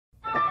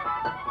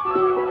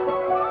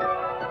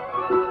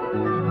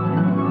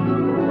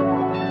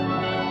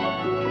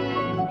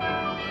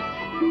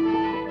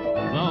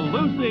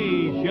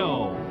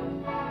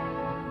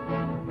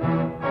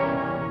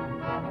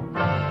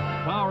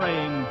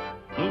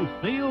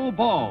Annual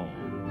Ball.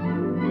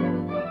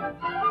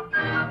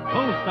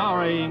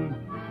 Co-starring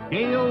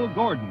Gale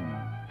Gordon.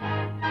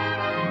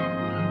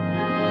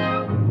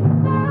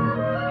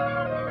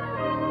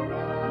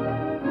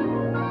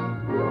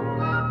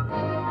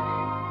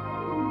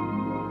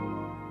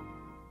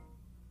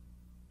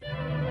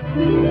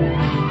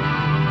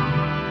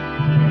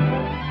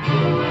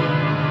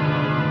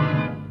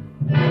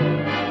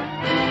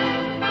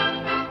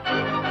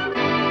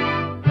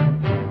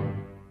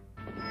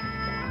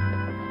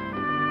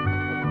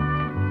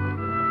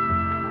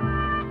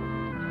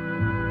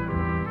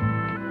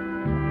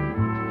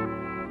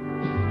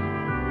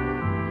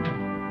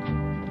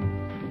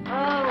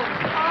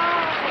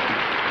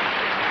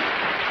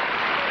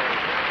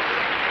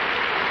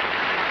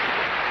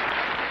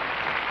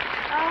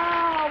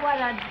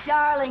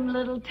 Darling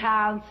little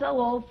town, so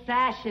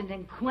old-fashioned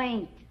and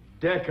quaint.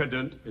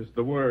 Decadent is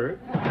the word.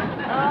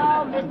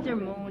 Oh, Mr.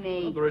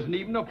 Mooney. Well, there isn't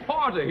even a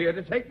porter here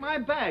to take my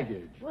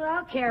baggage. Well,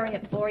 I'll carry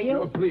it for you.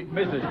 Oh, please,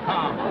 Mrs.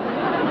 Carroll.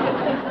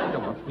 I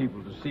don't want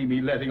people to see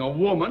me letting a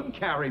woman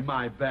carry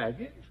my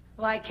baggage.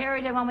 Well, I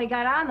carried it when we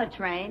got on the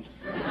train.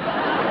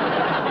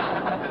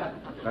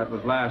 That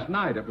was last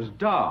night. It was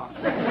dark.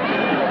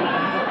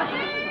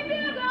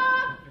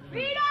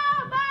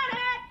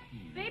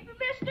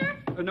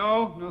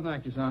 No,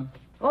 thank you, son.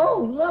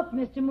 Oh, look,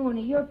 Mr.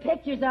 Mooney, your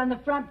picture's on the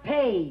front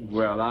page.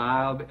 Well,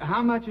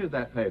 how much is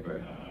that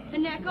paper? A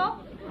nickel.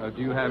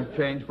 Do you have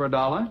change for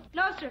 $1?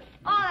 No, sir.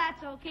 Oh,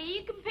 that's okay.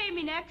 You can pay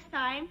me next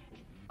time.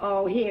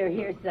 Oh, here,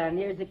 son.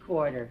 Here's a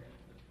quarter.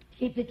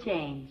 Keep the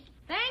change.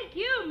 Thank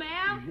you,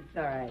 ma'am. It's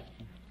all right.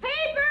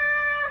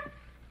 Paper!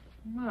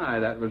 My,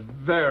 that was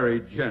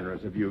very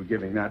generous of you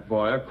giving that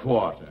boy a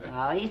quarter.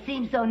 Oh, he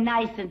seems so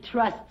nice and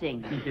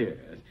trusting. Yes.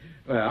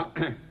 Well...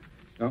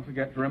 Don't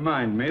forget to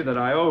remind me that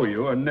I owe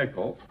you a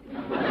nickel.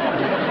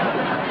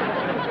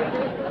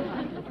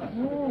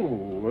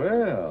 Oh,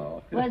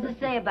 well. What does it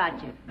say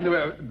about you?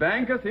 Well,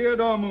 Banker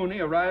Theodore Mooney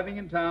arriving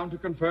in town to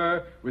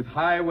confer with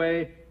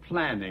Highway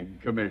Planning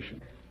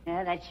Commission.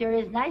 Yeah, that sure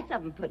is nice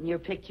of them putting your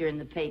picture in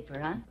the paper,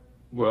 huh?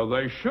 Well,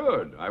 they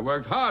should. I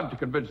worked hard to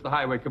convince the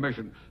Highway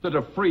Commission that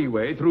a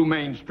freeway through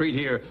Main Street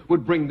here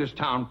would bring this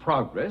town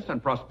progress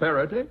and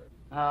prosperity.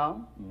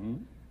 Oh? Mm-hmm.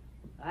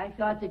 I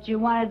thought that you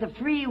wanted the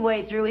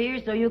freeway through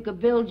here so you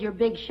could build your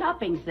big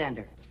shopping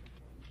center.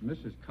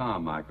 Mrs.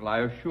 Carmichael, I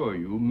assure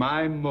you,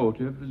 my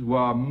motives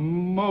were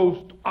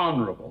most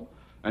honorable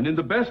and in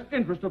the best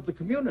interest of the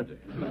community.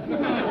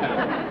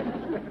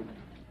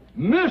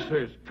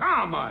 Mrs.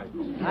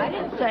 Carmichael! I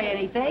didn't say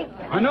anything.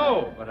 I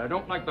know, but I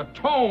don't like the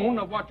tone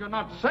of what you're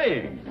not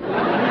saying.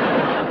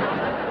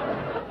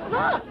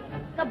 Look,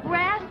 the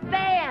brass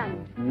band.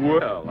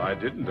 Well, I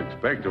didn't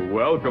expect a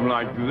welcome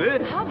like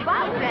this. How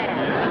about that?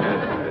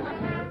 Yes.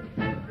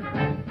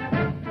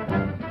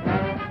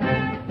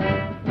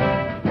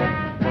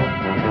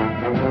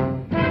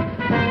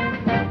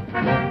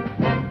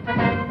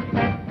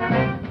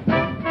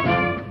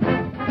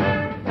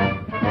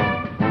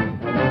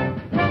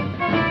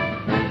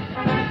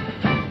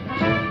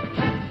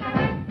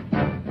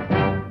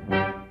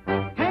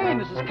 Hey,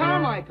 Mrs.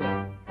 Carmichael.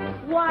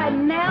 Why,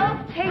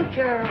 Mel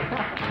Tinker.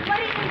 What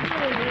are you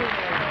doing here?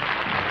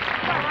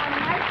 Well, how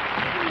nice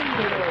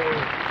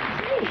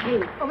to see you.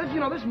 Well,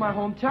 this is my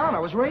hometown. I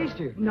was raised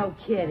here. No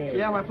kidding.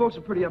 Yeah, my folks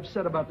are pretty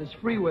upset about this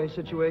freeway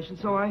situation,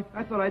 so I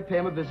thought I'd pay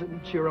them a visit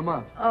and cheer them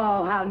up.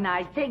 Oh, how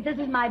nice. Tink, this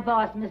is my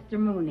boss, Mr.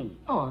 Mooney.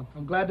 Oh,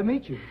 I'm glad to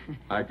meet you.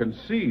 I can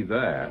see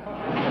that.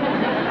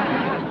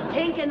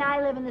 Tink and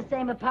I live in the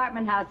same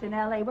apartment house in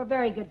L.A. We're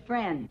very good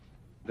friends.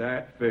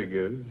 That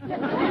figures.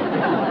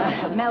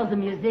 Mel's a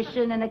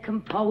musician and a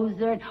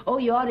composer. Oh,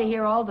 you ought to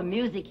hear all the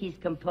music he's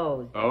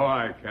composed. Oh,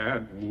 I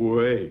can't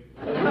wait.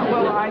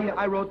 Well,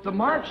 I wrote the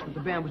march that the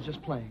band was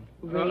just playing.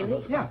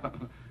 Really? Yeah.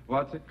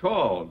 What's it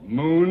called?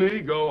 Mooney,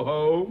 go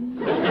home?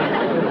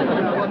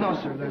 Well, no,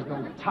 sir. There's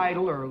no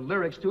title or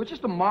lyrics to it.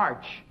 Just a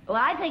march. Well,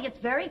 I think it's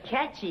very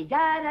catchy.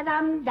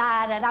 Da-da-dum,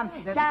 da-da-dum,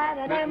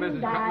 da-da-dum,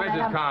 Mrs.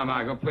 da-da-dum.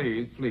 Carmichael,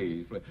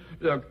 please.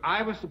 Look,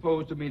 I was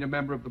supposed to meet a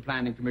member of the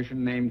Planning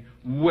Commission named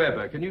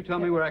Weber. Can you tell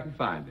me where I can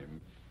find him?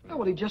 Oh,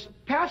 well, he just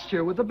passed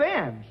here with the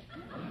band.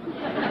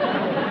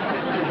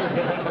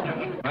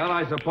 Well,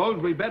 I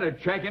suppose we better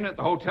check in at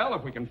the hotel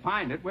if we can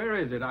find it. Where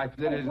is it?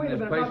 Wait a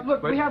minute.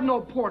 Look, we have no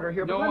porter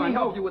here, but No, let I me know.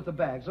 help you with the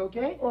bags,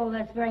 okay? Oh,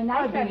 that's very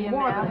nice I'd of be you,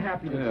 more Mel. than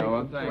happy to take Yeah,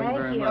 well, it. thank you Thank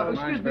very you. much.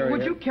 Excuse me,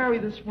 would you carry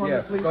this for me,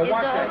 please? Well,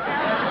 watch that.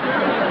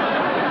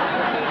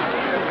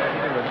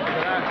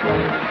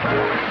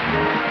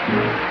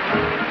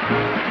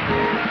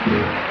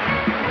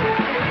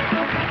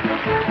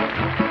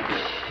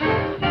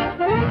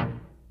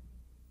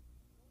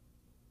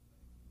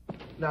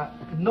 Now,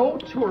 no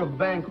tour of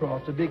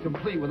Bancroft would be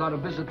complete without a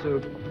visit to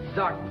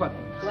Doc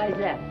Putnam's. Why is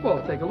that?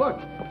 Well, take a look.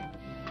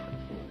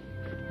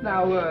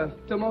 Now,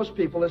 to most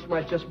people, this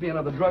might just be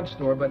another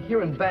drugstore, but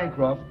here in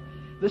Bancroft,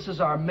 this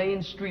is our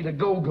main street of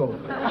go-go.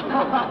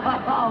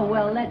 Oh,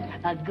 well,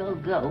 let's go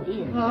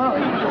in.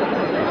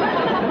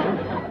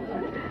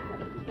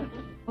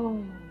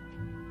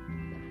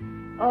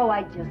 Oh,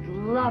 I just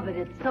love it.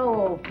 It's so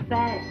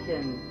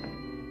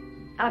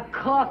old-fashioned. A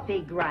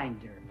coffee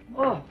grinder.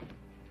 Oh.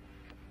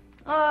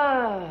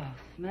 Oh,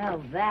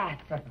 smell that.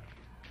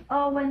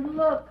 Oh, and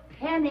look,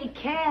 penny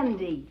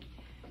candy.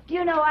 Do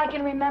you know I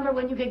can remember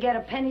when you could get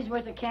a penny's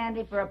worth of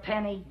candy for a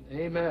penny?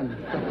 Amen.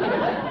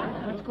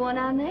 What's going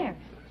on there?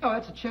 Oh,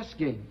 that's a chess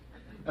game.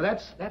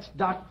 That's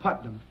Doc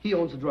Putnam. He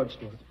owns the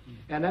drugstore.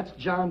 And that's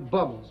John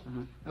Bubbles.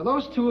 Now,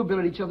 those two have been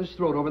at each other's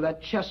throat over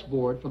that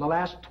chessboard for the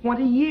last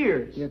 20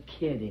 years. You're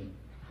kidding.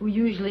 Who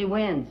usually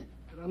wins?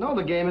 I know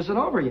the game isn't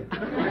over yet. Who's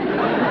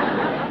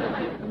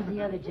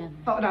the other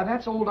gentleman? Oh, now,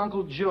 that's old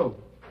Uncle Joe.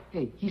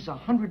 Hey, he's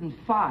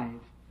 105.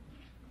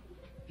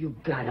 You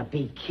gotta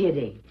be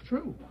kidding.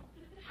 True.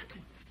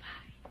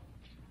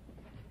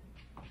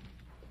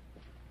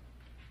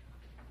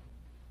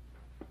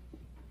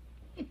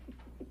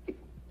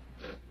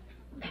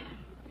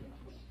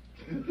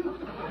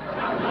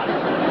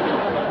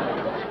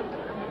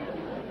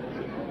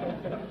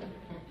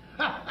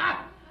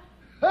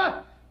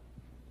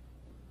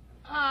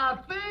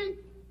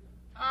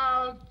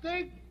 I'll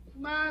take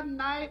my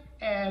knife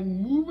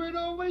and move it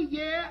over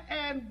here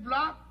and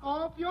block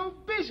off your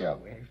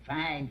bishop. Well,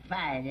 fine,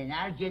 fine, and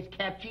I'll just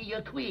capture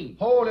your queen.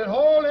 Hold it,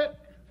 hold it.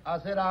 I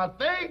said, I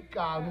think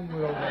I'll move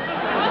it over.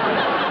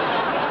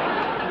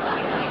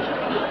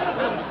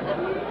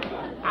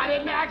 I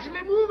didn't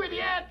actually move it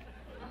yet.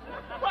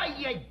 Why,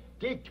 you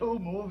did to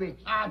move it.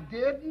 I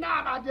did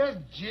not. I just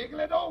jiggle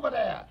it over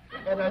there.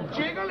 And a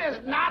jiggle is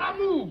not a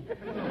move.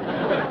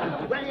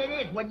 Well, it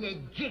is when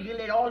you jiggle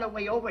it all the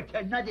way over to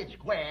another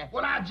square.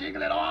 Well, I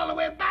jiggle it all the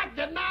way back,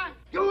 didn't I?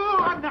 Oh,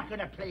 I'm not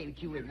going to play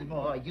with you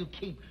anymore. You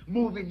keep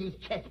moving these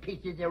chess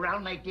pieces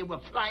around like they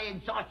were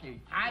flying saucers.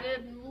 I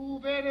didn't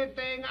move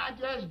anything. I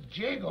just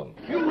jiggled.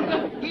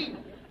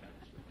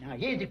 Now,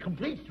 here's a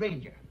complete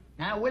stranger.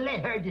 Now, we'll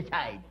let her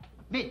decide.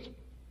 Mitch,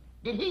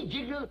 did he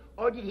jiggle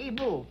or did he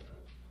move?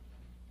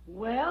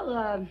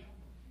 Well,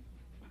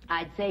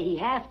 I'd say he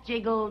half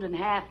jiggled and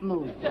half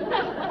moved.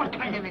 What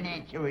kind of an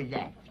answer is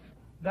that?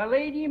 The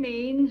lady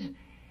means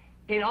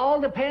it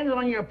all depends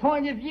on your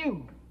point of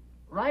view.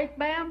 Right,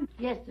 ma'am?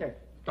 Yes, sir.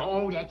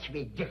 Oh, that's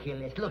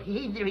ridiculous. Look,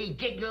 either he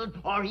jiggled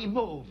or he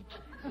moved.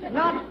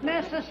 Not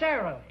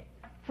necessarily.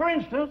 For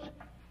instance,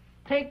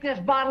 take this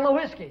bottle of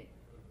whiskey.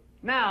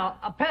 Now,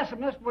 a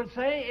pessimist would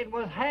say it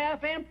was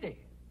half empty.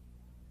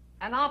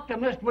 An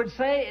optimist would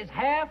say it's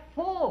half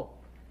full.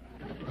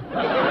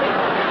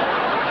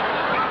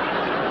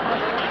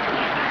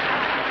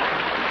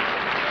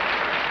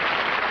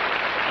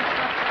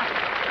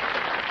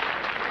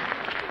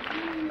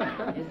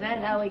 Is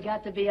that how he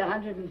got to be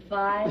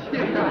 105?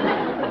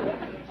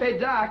 Hey,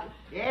 Doc.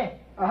 Yeah?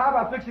 How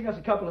about fixing us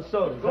a couple of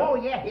sodas? Oh,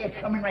 yeah,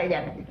 coming right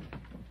up.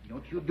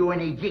 Don't you do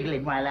any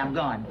jiggling while I'm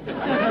gone.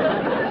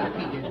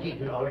 Jiggle,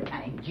 jiggle all the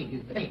time.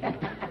 Jiggle, jiggle.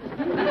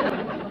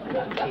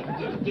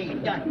 Jiggle,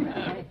 done.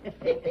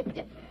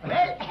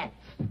 Well,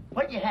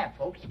 what do you have,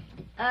 folks?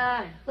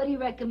 What do you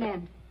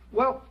recommend?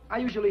 Well, I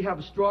usually have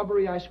a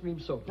strawberry ice cream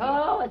soda.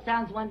 Oh, it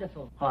sounds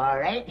wonderful. All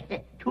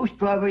right. 2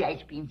 strawberry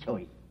ice cream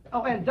sodas.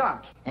 Oh, and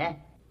Doc, Huh?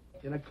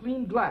 in a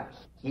clean glass.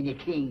 In a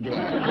clean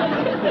glass.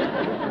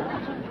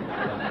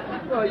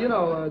 Well, you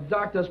know,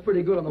 Doc does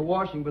pretty good on the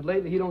washing, but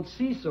lately he don't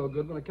see so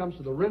good when it comes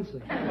to the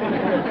rinsing.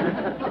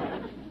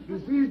 You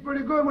see, he's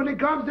pretty good when it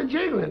comes to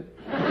jiggling.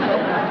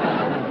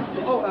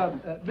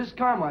 Miss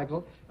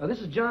Carmichael, this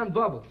is John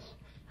Bubbles.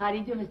 How do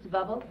you do, Mr.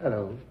 Bubble?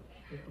 Hello.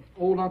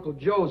 Old Uncle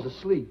Joe's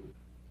asleep.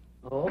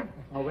 Oh,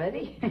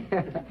 already?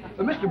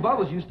 Mr.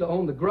 Bubbles used to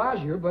own the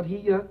garage here, but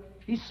he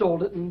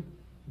sold it and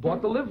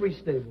bought the livery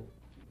stable.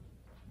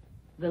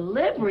 The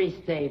livery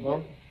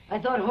stable? I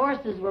thought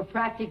horses were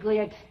practically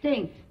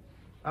extinct.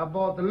 I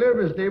bought the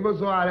livery stable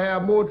so I'd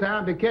have more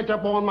time to catch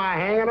up on my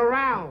hanging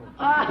around.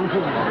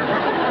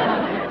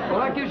 Well,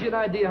 that gives you an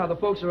idea how the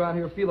folks around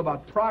here feel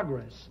about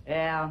progress.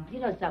 Yeah, you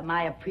know something,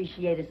 I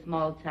appreciate a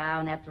small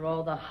town after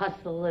all the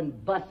hustle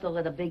and bustle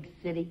of the big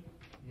city.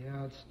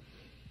 Yeah,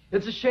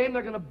 it's a shame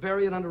they're going to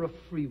bury it under a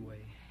freeway.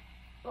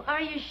 Well,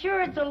 are you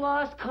sure it's a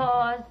lost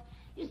cause?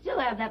 You still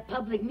have that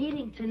public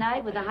meeting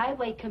tonight with the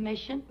Highway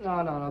Commission.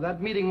 No,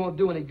 that meeting won't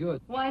do any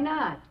good. Why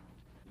not?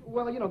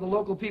 Well, you know, the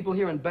local people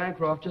here in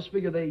Bancroft just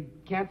figure they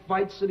can't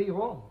fight City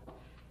Hall.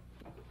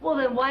 Well,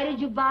 then why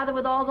did you bother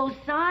with all those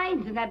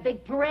signs and that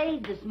big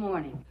parade this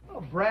morning?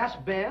 Well, brass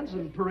bands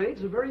and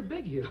parades are very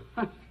big here.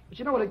 But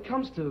you know, when it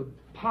comes to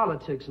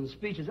politics and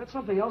speeches, that's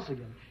something else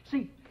again.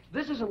 See,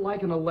 this isn't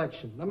like an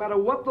election. No matter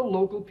what the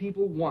local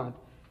people want,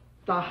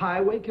 the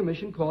Highway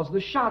Commission calls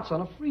the shots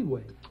on a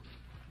freeway.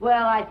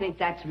 Well, I think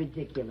that's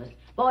ridiculous.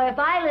 Boy, if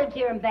I lived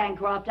here in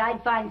Bancroft,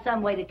 I'd find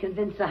some way to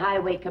convince the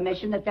Highway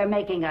Commission that they're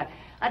making a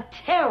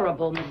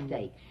terrible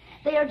mistake.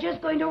 They are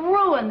just going to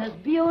ruin this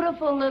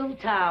beautiful little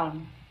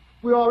town.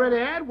 We already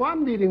had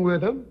one meeting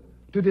with them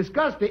to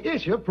discuss the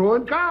issue pro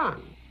and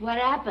con. What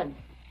happened?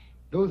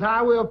 Those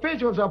highway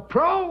officials are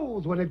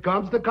pros when it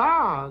comes to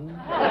cons.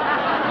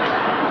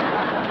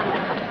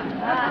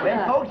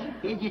 Well, folks,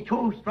 here's your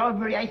 2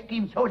 strawberry ice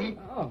cream sodas.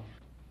 Oh.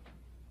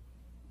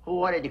 Who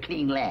ordered the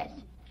clean glass?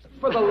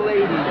 for the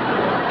lady.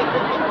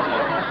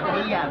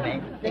 Yeah,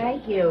 man.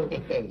 Thank you.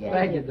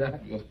 Thank you, Doc.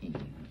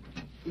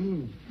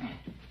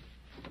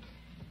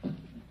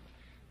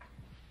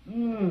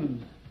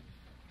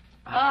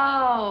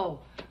 Oh,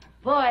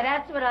 boy,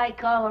 that's what I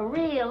call a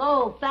real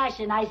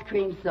old-fashioned ice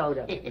cream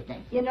soda.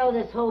 You know,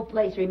 this whole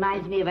place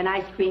reminds me of an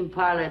ice cream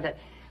parlor that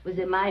was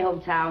in my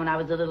hometown when I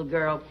was a little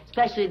girl,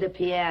 especially the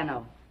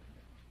piano.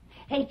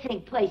 Hey,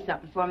 Tink, play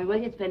something for me, will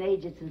you? It's been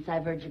ages since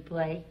I've heard you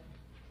play.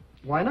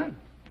 Why not?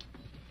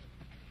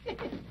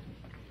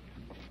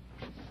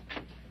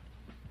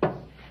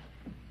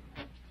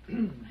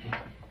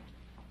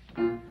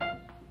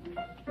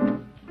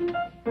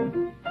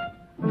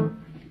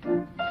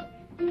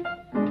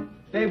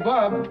 Hey,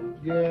 Bob.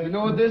 Yeah. You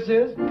know what this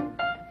is?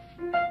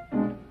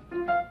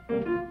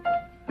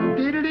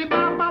 Diddly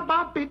bop bop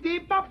bop dee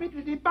bop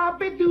dee bop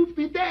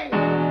doopy day.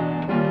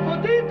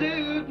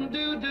 Diddly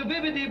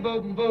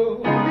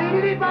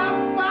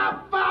bop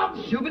bop bop.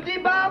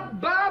 Shoobity bop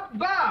bop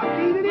bop.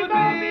 Diddly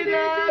bop dee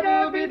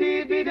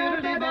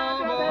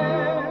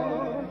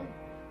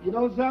You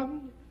know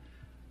something?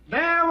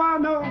 There were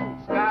no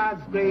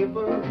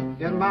skyscrapers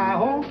in my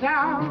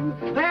hometown.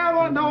 There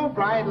were no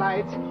bright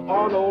lights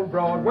on old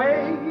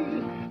Broadway.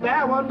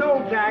 There were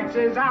no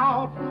taxis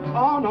out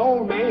on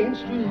old Main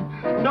Street.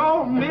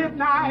 No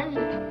midnight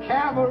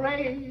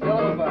cabaret.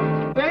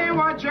 They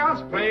were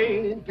just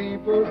plain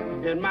people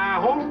in my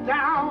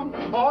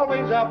hometown.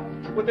 Always up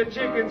with the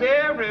chickens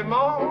every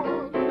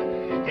morning.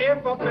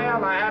 If a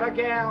fella had a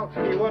gal,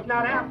 he would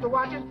not have to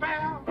watch his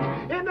pal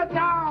in the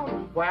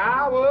town where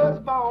I was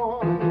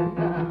born.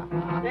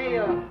 Hey,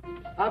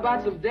 how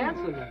about some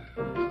dancing?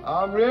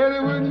 I'm ready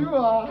when you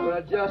are.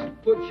 Well, just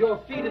put your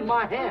feet in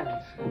my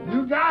hands.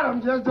 You got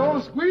them, just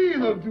don't squeeze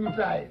them too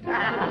tight.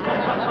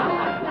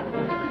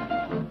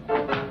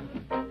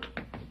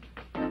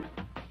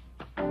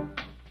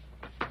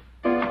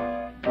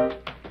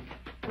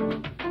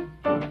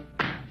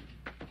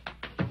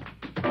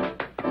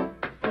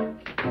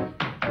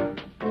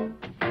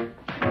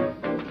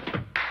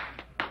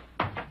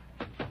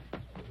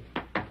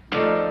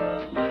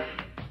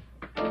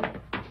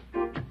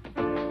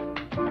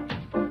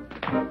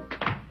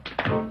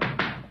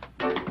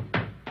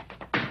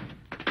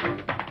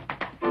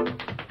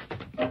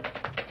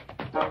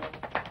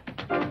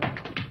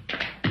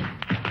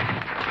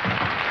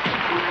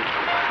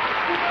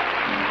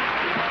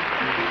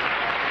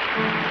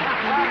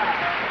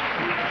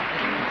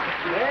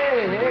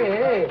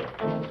 Hey.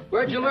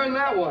 Where'd you learn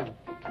that one?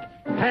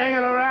 Hanging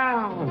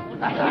around.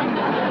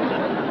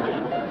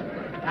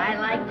 I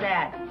like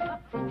that.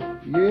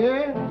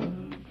 Yeah?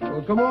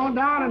 Well, come on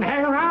down and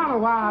hang around a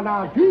while and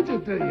I'll teach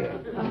it to you.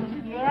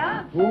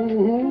 Yeah?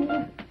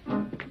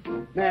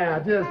 Mm-hmm. Now,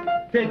 just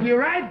take your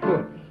right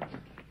foot.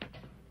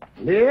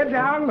 Lay it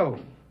down low.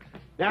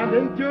 Now,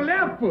 take your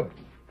left foot.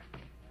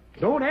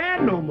 Don't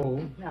add no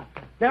more. No.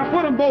 Now,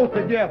 put them both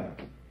together.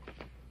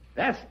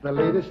 That's the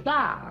latest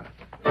style.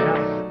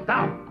 Now,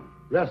 stop.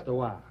 Rest a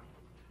while.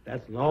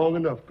 That's long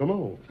enough. Come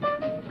on.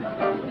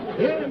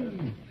 Hey.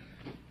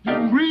 You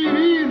can breathe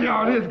easy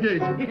on this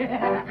gate.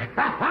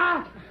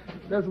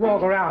 Let's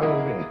walk around a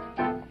little bit.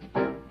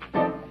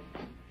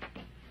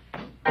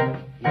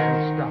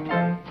 Now, stop.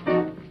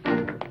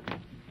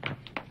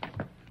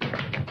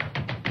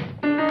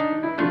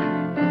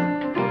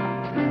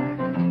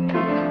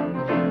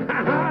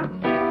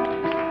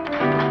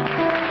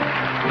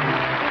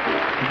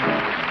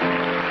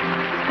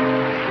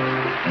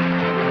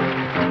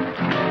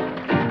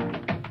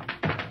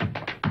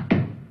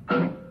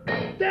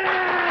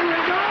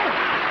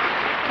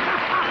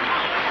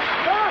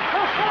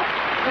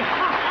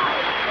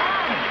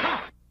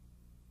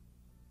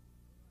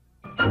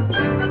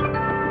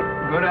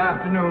 Good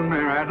afternoon,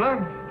 Mayor Adler.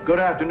 Good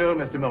afternoon,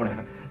 Mr. Maury.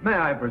 May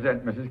I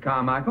present Mrs.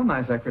 Carmichael,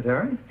 my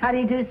secretary? How do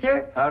you do,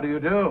 sir? How do you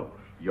do?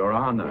 Your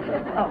Honor.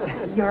 Oh,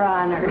 Your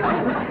Honor.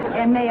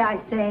 And may I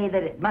say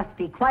that it must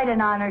be quite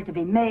an honor to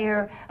be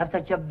mayor of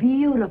such a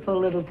beautiful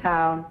little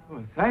town.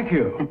 Well, thank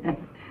you.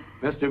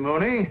 Mr.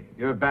 Mooney,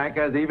 your bank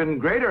has even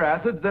greater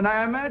assets than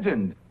I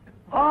imagined.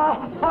 Oh,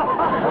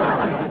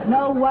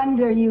 no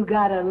wonder you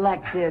got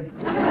elected.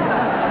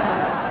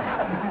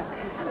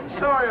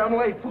 Sorry I'm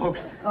late, folks.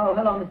 Oh,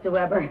 hello, Mr.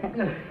 Weber.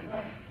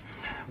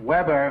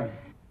 Weber,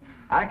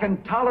 I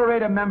can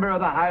tolerate a member of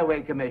the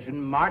Highway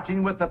Commission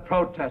marching with the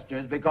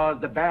protesters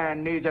because the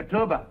band needs a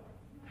tuba.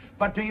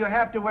 But do you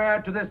have to wear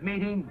it to this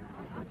meeting?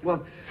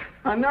 Well,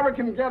 I never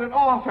can get it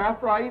off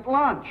after I eat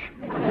lunch.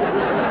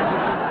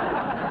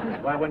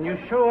 Well, when you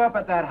show up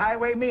at that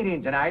highway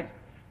meeting tonight,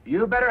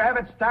 you better have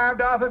it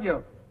starved off of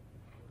you.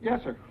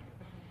 Yes, sir.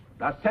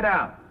 Now sit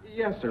down.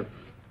 Yes, sir.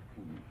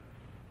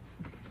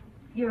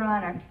 Your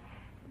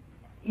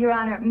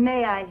Honor,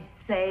 may I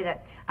say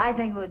that I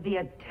think it would be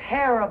a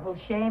terrible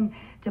shame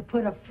to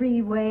put a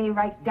freeway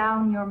right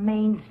down your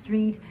main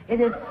street. It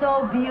is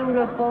so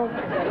beautiful.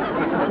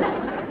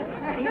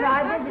 You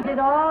I visited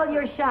all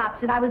your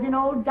shops, and I was in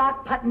old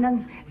Doc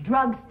Putnam's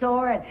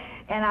drugstore,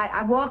 and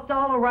I walked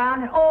all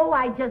around, and oh,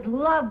 I just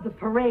loved the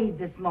parade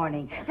this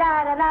morning.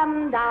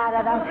 Da-da-dum,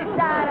 da-da-dum,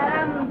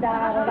 da-da-dum,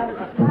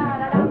 da-da-dum,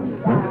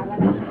 da-da-dum,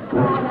 da-da-dum.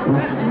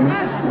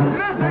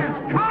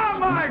 Mrs.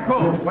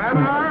 Carmichael!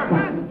 Weber!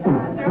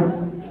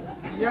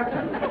 Yes,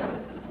 sir.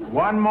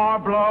 One more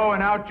blow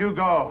and out you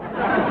go.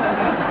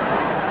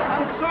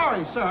 I'm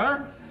sorry,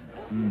 sir.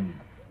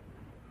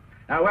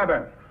 Now,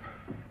 Weber,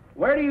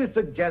 where do you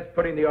suggest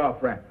putting the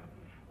off-ramp?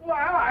 Well,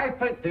 I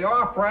think the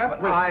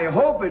off-ramp... I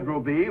hope it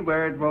will be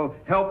where it will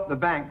help the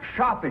bank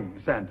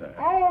shopping center.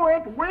 Oh,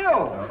 it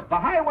will. The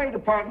highway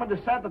department has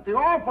said that the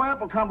off-ramp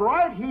will come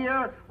right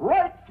here,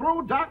 right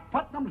through Doc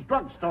Putnam's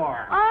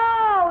drugstore.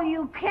 Oh,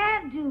 you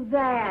can't do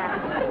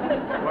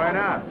that. Why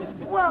not?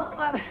 Well,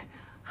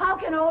 how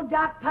can old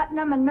Doc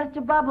Putnam and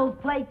Mr. Bubbles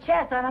play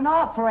chess on an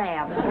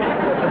off-ramp?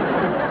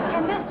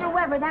 And Mr.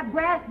 Weber, that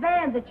brass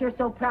band that you're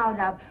so proud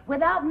of,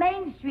 without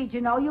Main Street,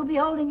 you know, you'll be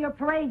holding your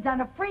parades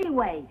on a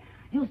freeway.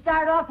 You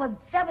start off with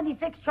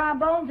 76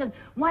 trombones and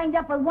wind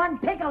up with one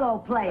piccolo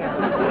player.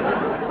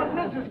 But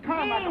Mrs.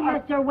 Carmichael... Hey,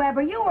 Mr.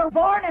 Weber, you were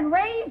born and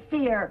raised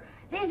here.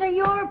 These are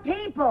your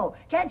people.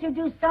 Can't you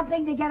do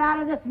something to get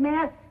out of this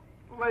mess?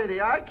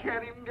 Lady, I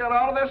can't even get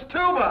out of this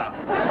tuba.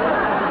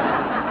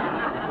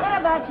 What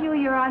about you,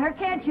 Your Honor?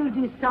 Can't you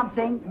do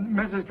something?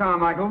 Mrs.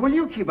 Carmichael, will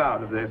you keep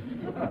out of this?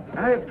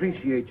 I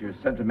appreciate your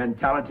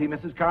sentimentality,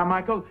 Mrs.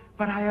 Carmichael,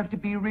 but I have to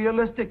be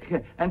realistic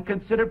and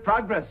consider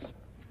progress.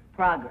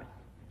 Progress.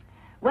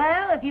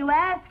 Well, if you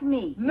ask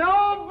me...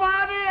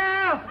 Nobody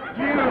asked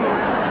you.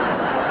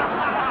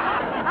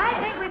 I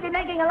think we'd be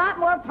making a lot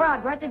more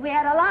progress if we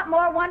had a lot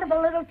more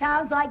wonderful little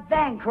towns like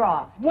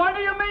Bancroft. What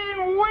do you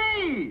mean,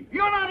 we?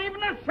 You're not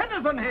even a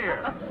citizen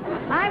here.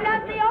 I'm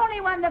not the only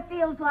one that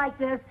feels like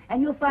this,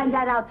 and you'll find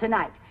that out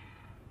tonight.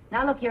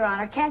 Now, look, Your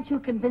Honor, can't you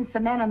convince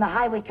the men on the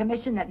Highway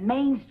Commission that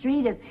Main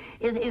Street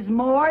is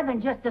more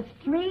than just a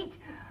street?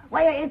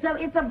 Well,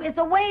 it's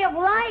a way of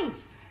life.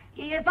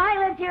 If I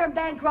lived here in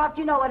Bancroft,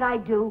 you know what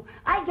I'd do.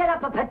 I'd get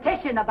up a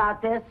petition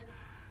about this.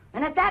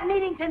 And at that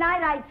meeting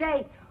tonight, I'd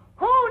say,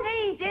 who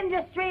needs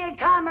industry and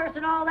commerce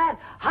and all that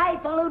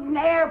high-polluting,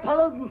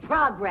 air-polluting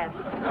progress?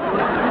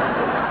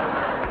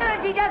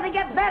 Energy doesn't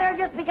get better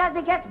just because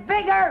it gets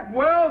bigger.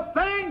 Well,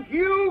 thank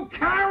you,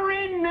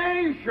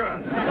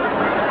 Coronation.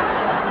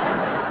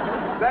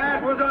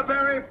 That was a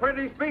very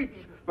pretty speech.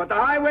 But the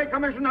Highway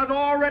Commission has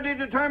already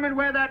determined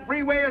where that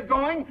freeway is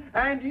going,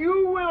 and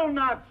you will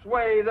not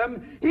sway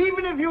them,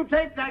 even if you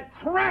take that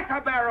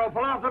cracker-barrel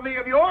philosophy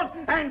of yours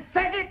and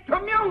set it to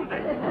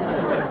music.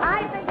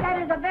 I think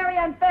that is a very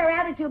unfair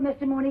attitude,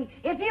 Mr. Mooney.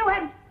 If you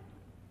had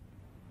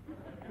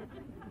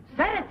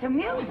set it to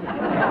music.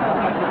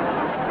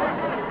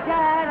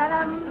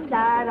 Da-da-dum,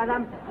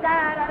 da-da-dum,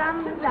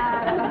 da-da-dum,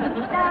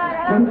 da-da-dum,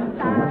 da-da-dum,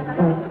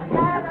 da-da-dum,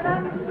 da-da-dum,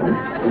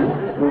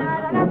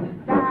 da-da-dum,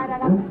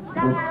 da-da-dum,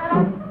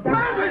 da-da-dum.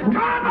 Mrs.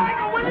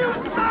 Carmichael, will you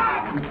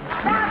stop?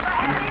 Stop, I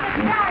haven't even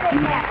started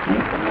yet.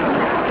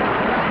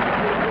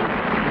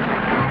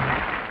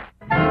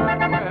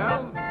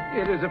 Well,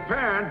 it is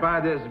apparent by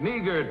this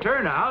meager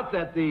turnout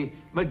that the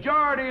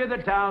majority of the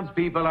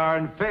townspeople are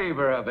in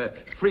favor of a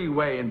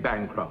freeway in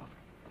Bancroft.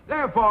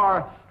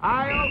 Therefore,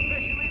 I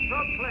officially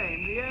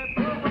proclaim the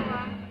approval.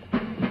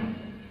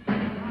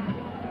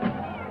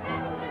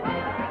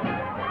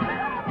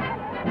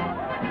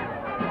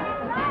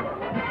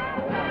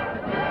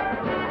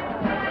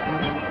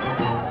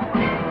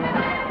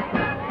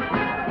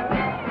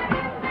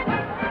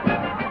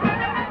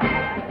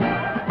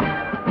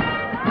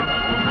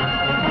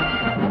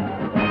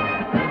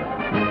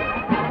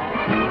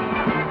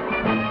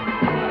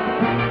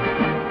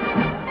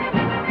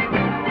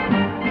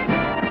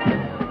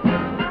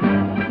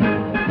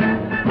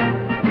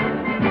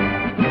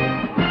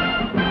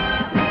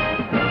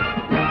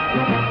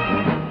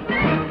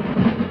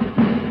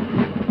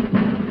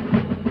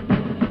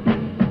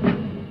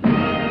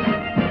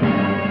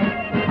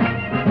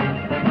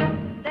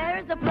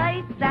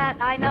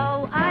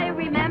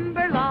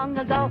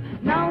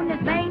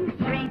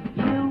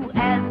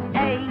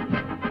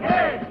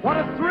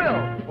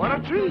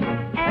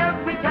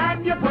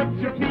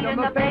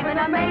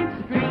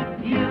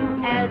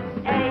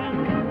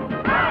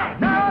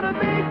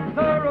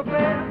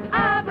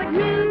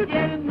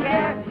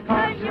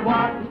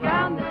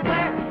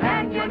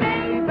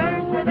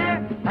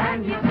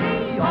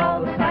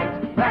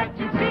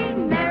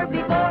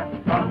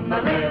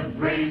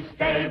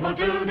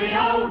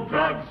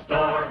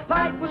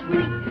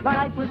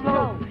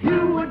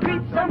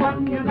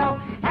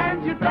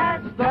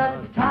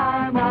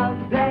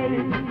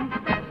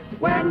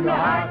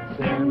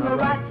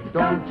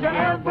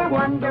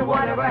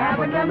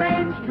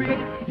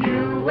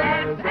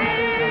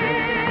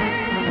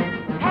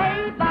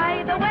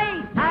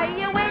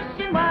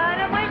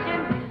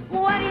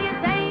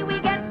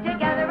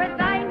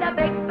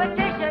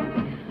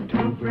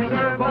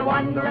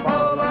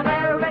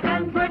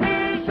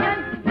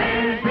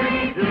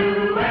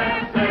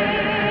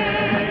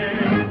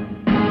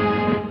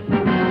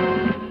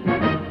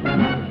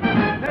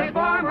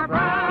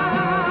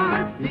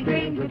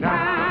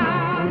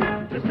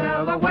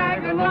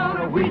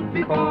 wheat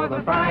before the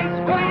price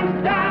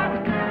goes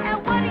down.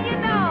 And what do you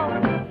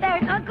know?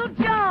 There's Uncle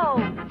Joe.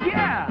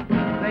 Yeah,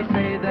 they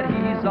say that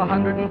he's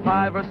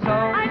 105 or so.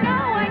 I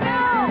know.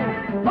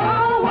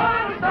 Oh,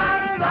 what a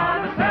Saturday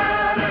on a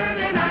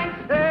Saturday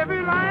night.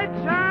 Every light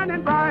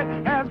shining bright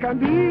as can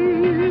be.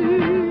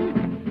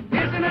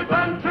 Isn't it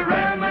fun to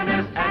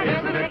reminisce? And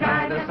isn't it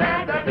kind of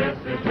sad that this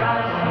is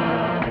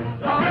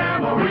just a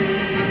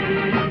memory?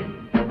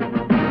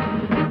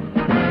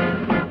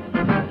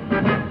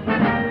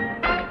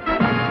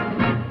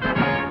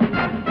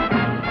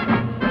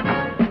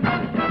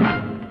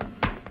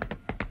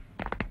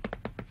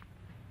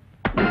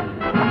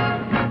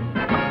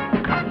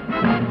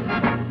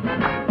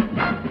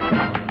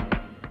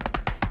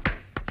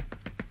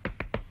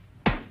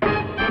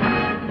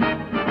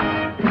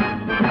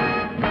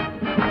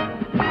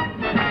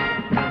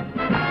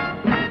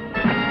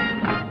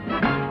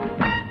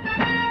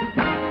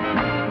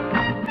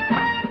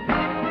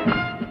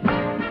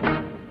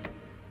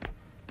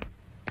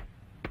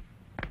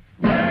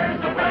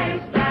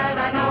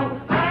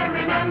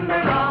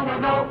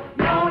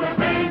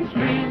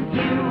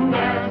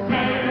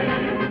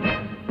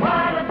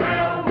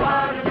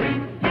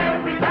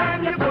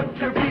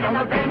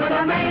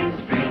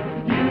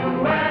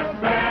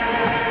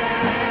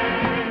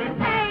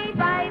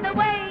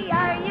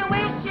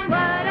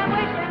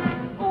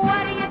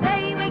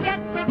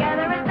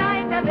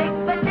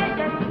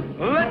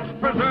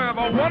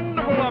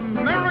 Wonderful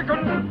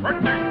American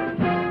tradition.